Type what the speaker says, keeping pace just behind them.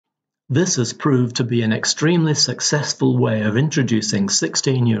This has proved to be an extremely successful way of introducing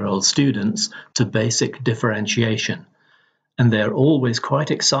 16-year-old students to basic differentiation, and they're always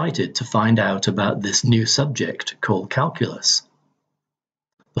quite excited to find out about this new subject called calculus.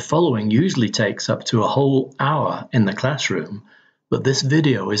 The following usually takes up to a whole hour in the classroom, but this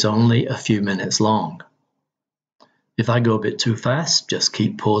video is only a few minutes long. If I go a bit too fast, just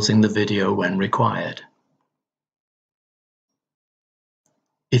keep pausing the video when required.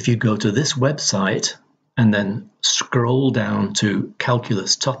 If you go to this website and then scroll down to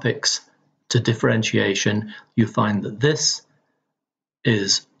Calculus Topics, to Differentiation, you find that this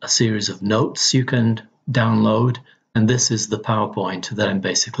is a series of notes you can download, and this is the PowerPoint that I'm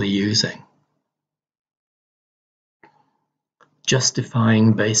basically using.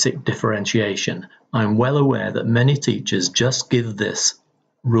 Justifying basic differentiation. I'm well aware that many teachers just give this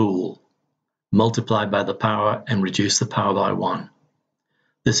rule: multiply by the power and reduce the power by 1.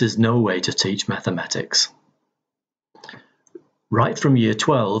 This is no way to teach mathematics. Right from year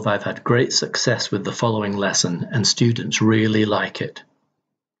 12, I've had great success with the following lesson, and students really like it.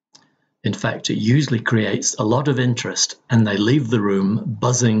 In fact, it usually creates a lot of interest, and they leave the room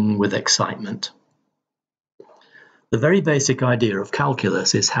buzzing with excitement. The very basic idea of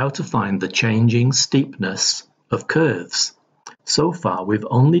calculus is how to find the changing steepness of curves. So far, we've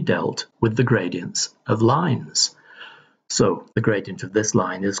only dealt with the gradients of lines. So the gradient of this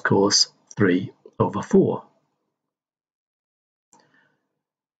line is cos 3/4.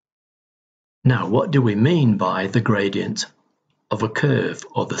 Now, what do we mean by the gradient of a curve,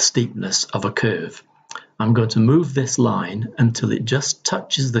 or the steepness of a curve? I'm going to move this line until it just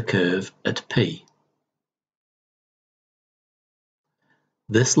touches the curve at P.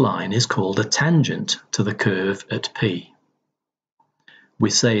 This line is called a tangent to the curve at P. We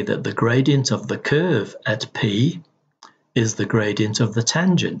say that the gradient of the curve at P is the gradient of the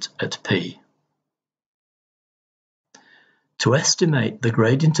tangent at P. To estimate the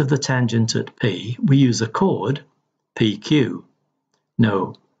gradient of the tangent at P, we use a chord, PQ.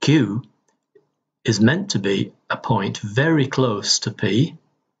 Now, Q is meant to be a point very close to P,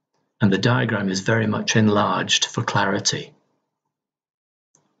 and the diagram is very much enlarged for clarity.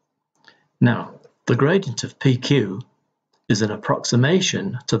 Now, the gradient of PQ is an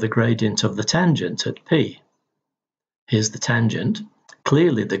approximation to the gradient of the tangent at P. Here's the tangent.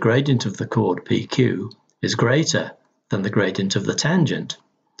 Clearly, the gradient of the chord PQ is greater than the gradient of the tangent.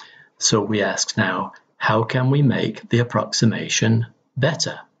 So we ask now, how can we make the approximation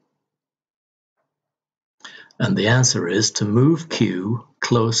better? And the answer is to move Q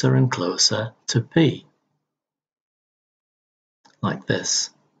closer and closer to P, like this.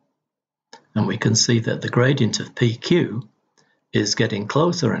 And we can see that the gradient of PQ is getting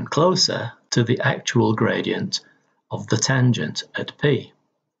closer and closer to the actual gradient of the tangent at P.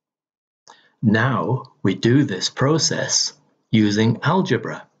 Now we do this process using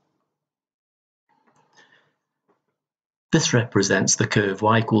algebra. This represents the curve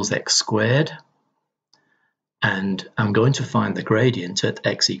y equals x squared, and I'm going to find the gradient at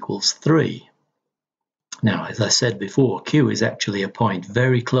x equals 3. Now, as I said before, Q is actually a point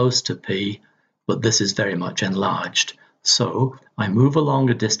very close to P, but this is very much enlarged. So I move along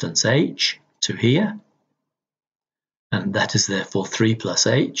a distance h to here, and that is therefore 3 plus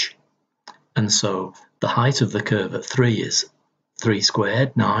h. And so the height of the curve at 3 is 3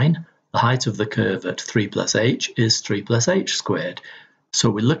 squared, 9. The height of the curve at 3 plus h is 3 plus h squared. So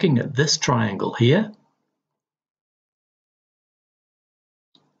we're looking at this triangle here.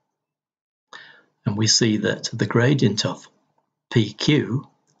 And we see that the gradient of PQ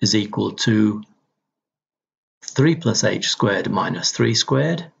is equal to 3 plus h squared minus 3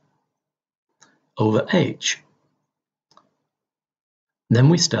 squared over h. Then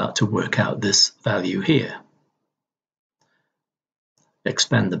we start to work out this value here.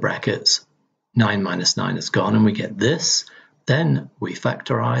 Expand the brackets. 9 minus 9 is gone, and we get this. Then we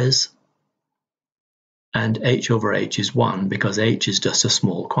factorize, and h over h is 1 because h is just a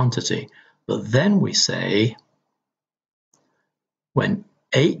small quantity. But then we say when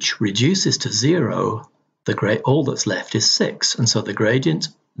h reduces to 0, all that's left is 6, and so the gradient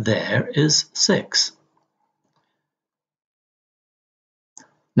there is 6.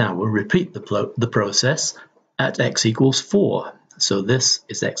 Now we'll repeat the process at x equals 4. So this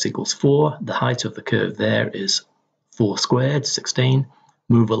is x equals 4. The height of the curve there is 4 squared, 16.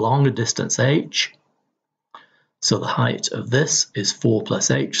 Move along a distance h. So the height of this is 4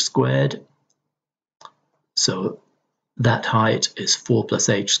 plus h squared. So that height is 4 plus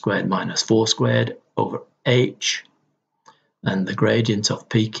h squared minus 4 squared over h. And the gradient of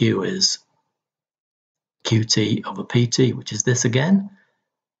PQ is QT over PT, which is this again.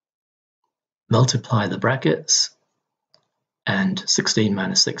 multiply the brackets, and 16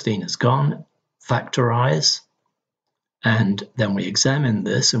 minus 16 is gone, factorize, and then we examine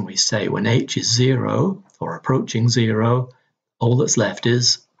this and we say when h is 0 or approaching 0, all that's left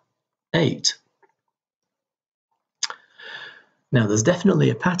is 8. Now there's definitely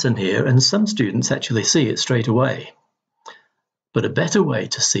a pattern here, and some students actually see it straight away. But a better way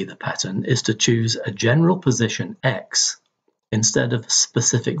to see the pattern is to choose a general position x instead of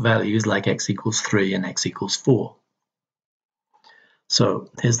specific values like x equals 3 and x equals 4. So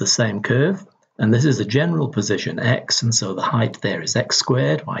here's the same curve, and this is a general position x, and so the height there is x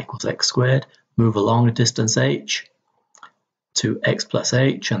squared, y equals x squared. Move along a distance h to x plus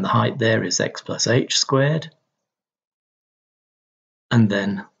h, and the height there is x plus h squared. And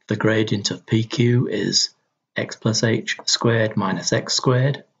then the gradient of PQ is x plus h squared minus x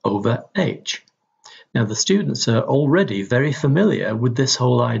squared over h. Now the students are already very familiar with this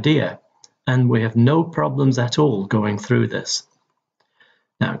whole idea, and we have no problems at all going through this.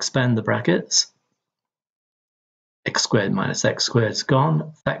 Now expand the brackets. X squared minus x squared is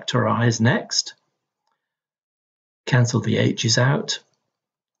gone. Factorize next. Cancel the h's out,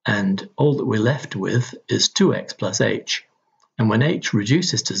 and all that we're left with is 2x plus h. And when h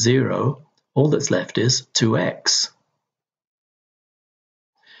reduces to 0, all that's left is 2x.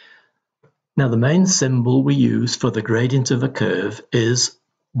 Now the main symbol we use for the gradient of a curve is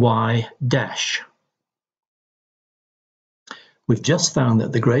y dash. We've just found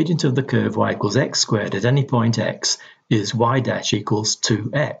that the gradient of the curve y equals x squared at any point x is y dash equals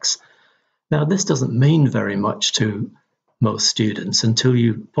 2x. Now this doesn't mean very much to most students until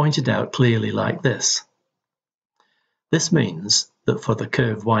you point it out clearly like this. This means that for the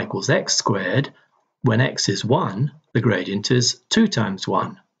curve y equals x squared, when x is 1, the gradient is 2 times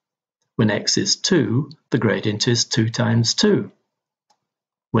 1. When x is 2, the gradient is 2 times 2.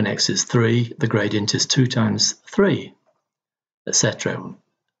 When x is 3, the gradient is 2 times 3, etc.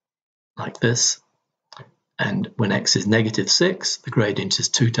 like this. And when x is negative 6, the gradient is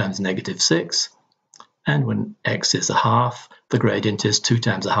 2 times negative 6. And when x is a half, the gradient is 2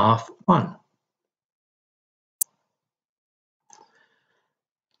 times a half, 1.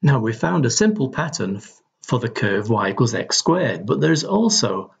 Now we found a simple pattern for the curve y equals x squared, but there's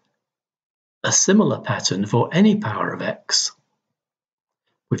also a similar pattern for any power of x.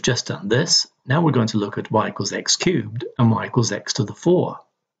 We've just done this. Now we're going to look at y equals x cubed and y equals x to the 4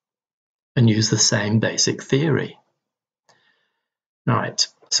 and use the same basic theory. Alright,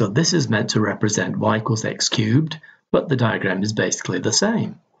 so this is meant to represent y equals x cubed, but the diagram is basically the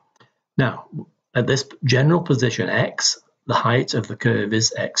same. Now, at this general position x, the height of the curve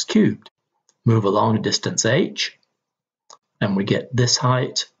is x cubed. Move along a distance h, and we get this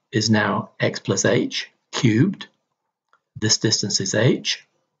height is now x plus h cubed. This distance is h,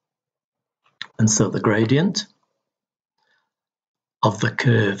 and so the gradient of the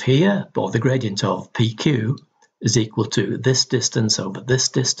curve here, or the gradient of PQ, is equal to this distance over this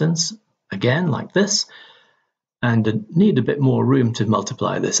distance, again like this, and I need a bit more room to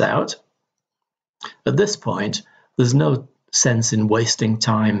multiply this out. At this point, there's no sense in wasting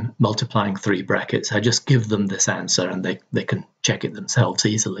time multiplying 3 brackets. I just give them this answer and they can check it themselves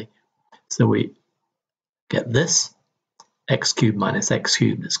easily. So we get this, x cubed minus x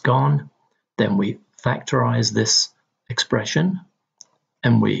cubed is gone. Then we factorize this expression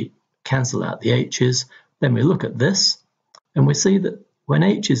and we cancel out the h's. Then we look at this and we see that when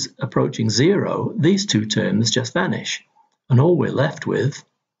h is approaching 0, these two terms just vanish, and all we're left with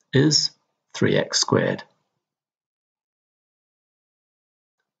is 3x squared.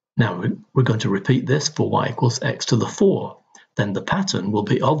 Now we're going to repeat this for y equals x to the 4. Then the pattern will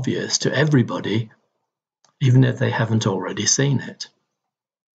be obvious to everybody, even if they haven't already seen it.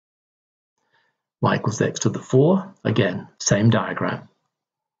 Y equals x to the 4, again, same diagram.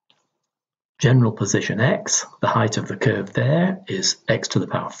 General position x, the height of the curve there is x to the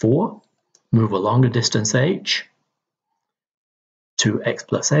power 4. Move along a distance h to x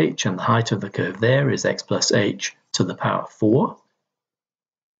plus h, and the height of the curve there is x plus h to the power 4.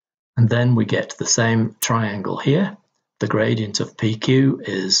 And then we get the same triangle here. The gradient of PQ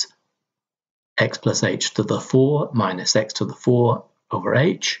is x plus h to the 4 minus x to the 4 over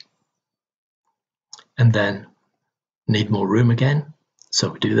h. And then need more room again. So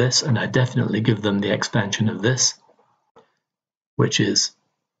we do this, and I definitely give them the expansion of this, which is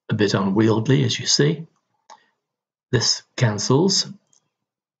a bit unwieldy, as you see. This cancels.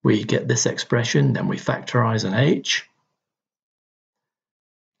 We get this expression, then we factorize an h.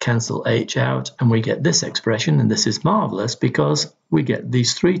 Cancel h out, and we get this expression, and this is marvelous because we get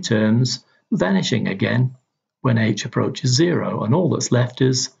these 3 terms vanishing again when h approaches 0, and all that's left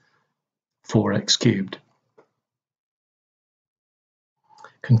is 4x cubed.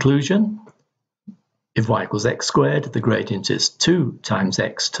 Conclusion: if y equals x squared, the gradient is 2 times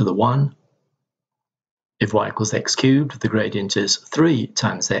x to the 1. If y equals x cubed, the gradient is 3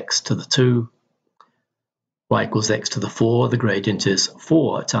 times x to the 2. Y equals x to the 4, the gradient is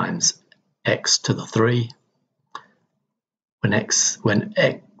 4 times x to the 3. When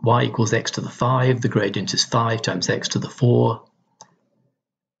y equals x to the 5, the gradient is 5 times x to the 4.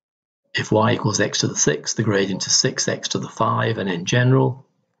 If y equals x to the 6, the gradient is 6x to the 5, and in general,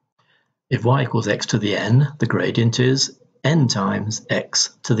 if y equals x to the n, the gradient is n times x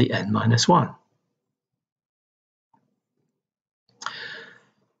to the n minus 1.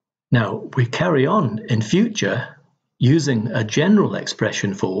 Now, we carry on in future using a general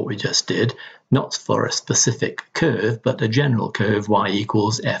expression for what we just did, not for a specific curve, but a general curve y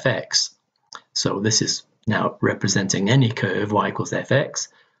equals fx. So this is now representing any curve y equals fx.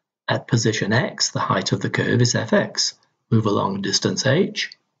 At position x, the height of the curve is fx. Move along distance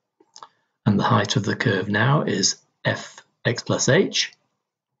h, and the height of the curve now is fx plus h.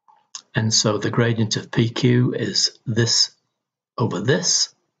 And so the gradient of pq is this over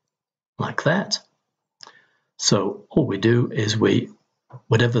this, like that. So all we do is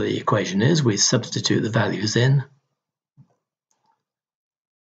whatever the equation is, we substitute the values in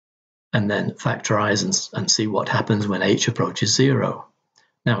and then factorize and see what happens when h approaches 0.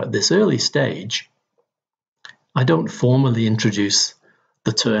 Now at this early stage, I don't formally introduce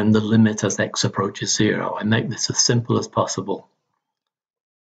the term the limit as x approaches 0. I make this as simple as possible.